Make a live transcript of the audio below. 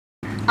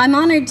I'm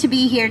honored to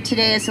be here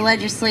today as a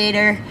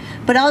legislator,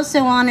 but also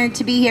honored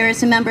to be here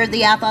as a member of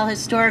the Athol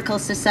Historical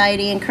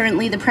Society and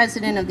currently the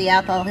president of the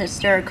Athol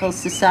Historical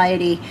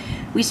Society.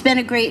 We spent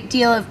a great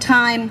deal of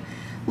time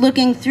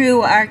looking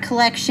through our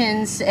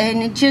collections,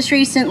 and just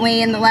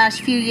recently in the last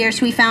few years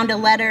we found a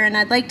letter, and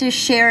I'd like to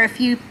share a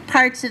few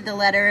parts of the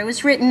letter. It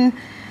was written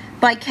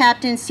by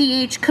Captain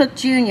C.H. Cook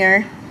Jr.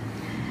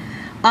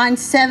 on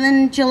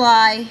 7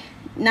 July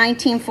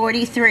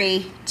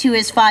 1943 to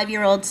his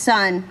 5-year-old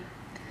son.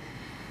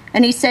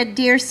 And he said,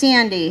 "Dear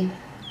Sandy,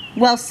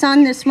 well,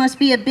 son, this must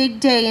be a big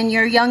day in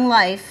your young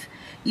life.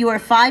 You are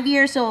 5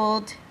 years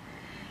old,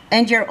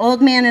 and your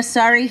old man is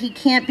sorry he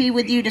can't be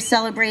with you to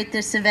celebrate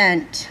this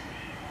event.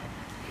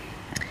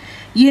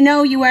 You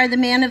know you are the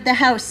man of the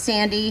house,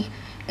 Sandy,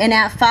 and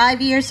at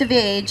 5 years of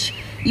age,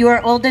 you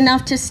are old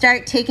enough to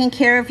start taking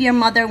care of your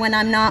mother when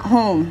I'm not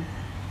home.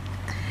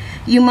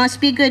 You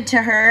must be good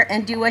to her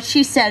and do what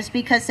she says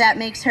because that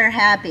makes her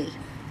happy.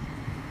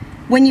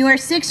 When you are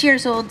 6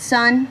 years old,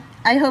 son,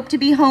 I hope to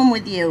be home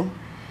with you.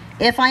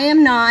 If I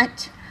am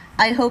not,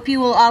 I hope you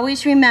will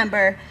always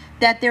remember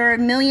that there are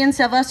millions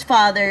of us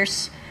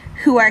fathers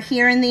who are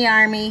here in the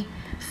Army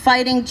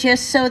fighting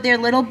just so their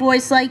little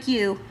boys like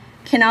you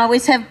can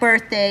always have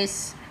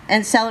birthdays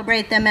and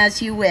celebrate them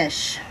as you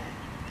wish.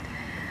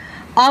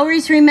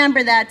 Always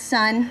remember that,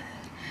 son,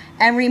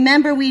 and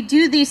remember we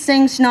do these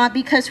things not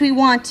because we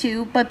want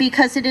to, but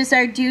because it is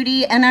our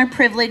duty and our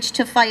privilege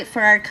to fight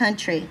for our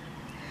country.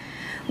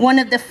 One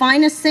of the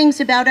finest things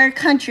about our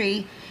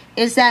country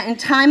is that in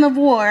time of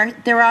war,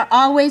 there are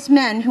always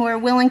men who are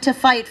willing to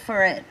fight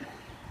for it.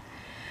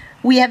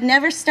 We have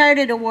never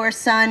started a war,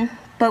 son,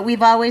 but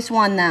we've always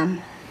won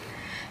them.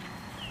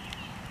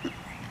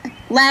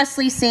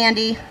 Lastly,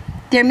 Sandy,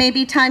 there may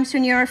be times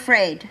when you're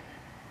afraid,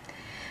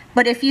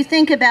 but if you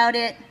think about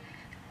it,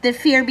 the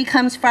fear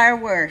becomes far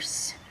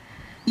worse.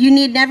 You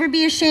need never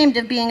be ashamed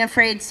of being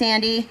afraid,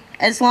 Sandy,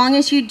 as long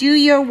as you do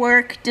your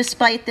work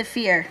despite the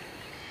fear.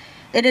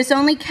 It is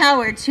only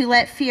cowards who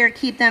let fear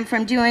keep them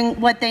from doing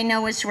what they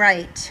know is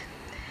right.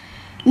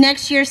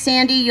 Next year,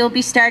 Sandy, you'll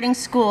be starting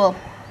school.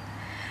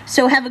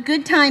 So have a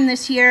good time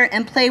this year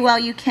and play while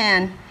you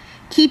can.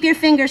 Keep your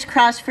fingers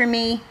crossed for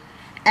me,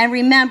 and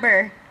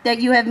remember that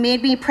you have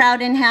made me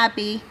proud and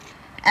happy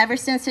ever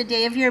since the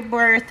day of your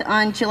birth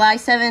on July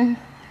 7th.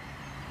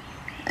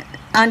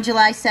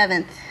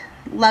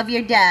 Love,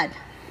 your dad."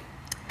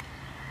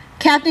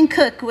 Captain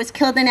Cook was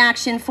killed in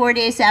action 4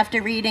 days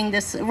after writing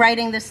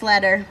this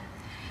letter,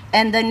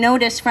 and the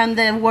notice from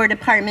the War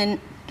Department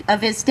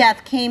of his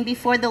death came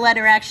before the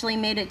letter actually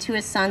made it to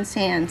his son's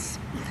hands.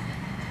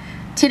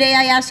 Today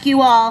I ask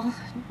you all,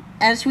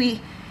 as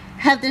we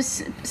have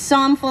this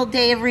psalmful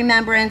day of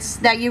remembrance,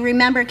 that you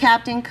remember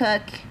Captain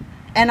Cook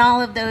and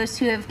all of those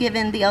who have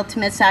given the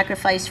ultimate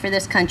sacrifice for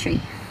this country.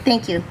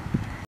 Thank you.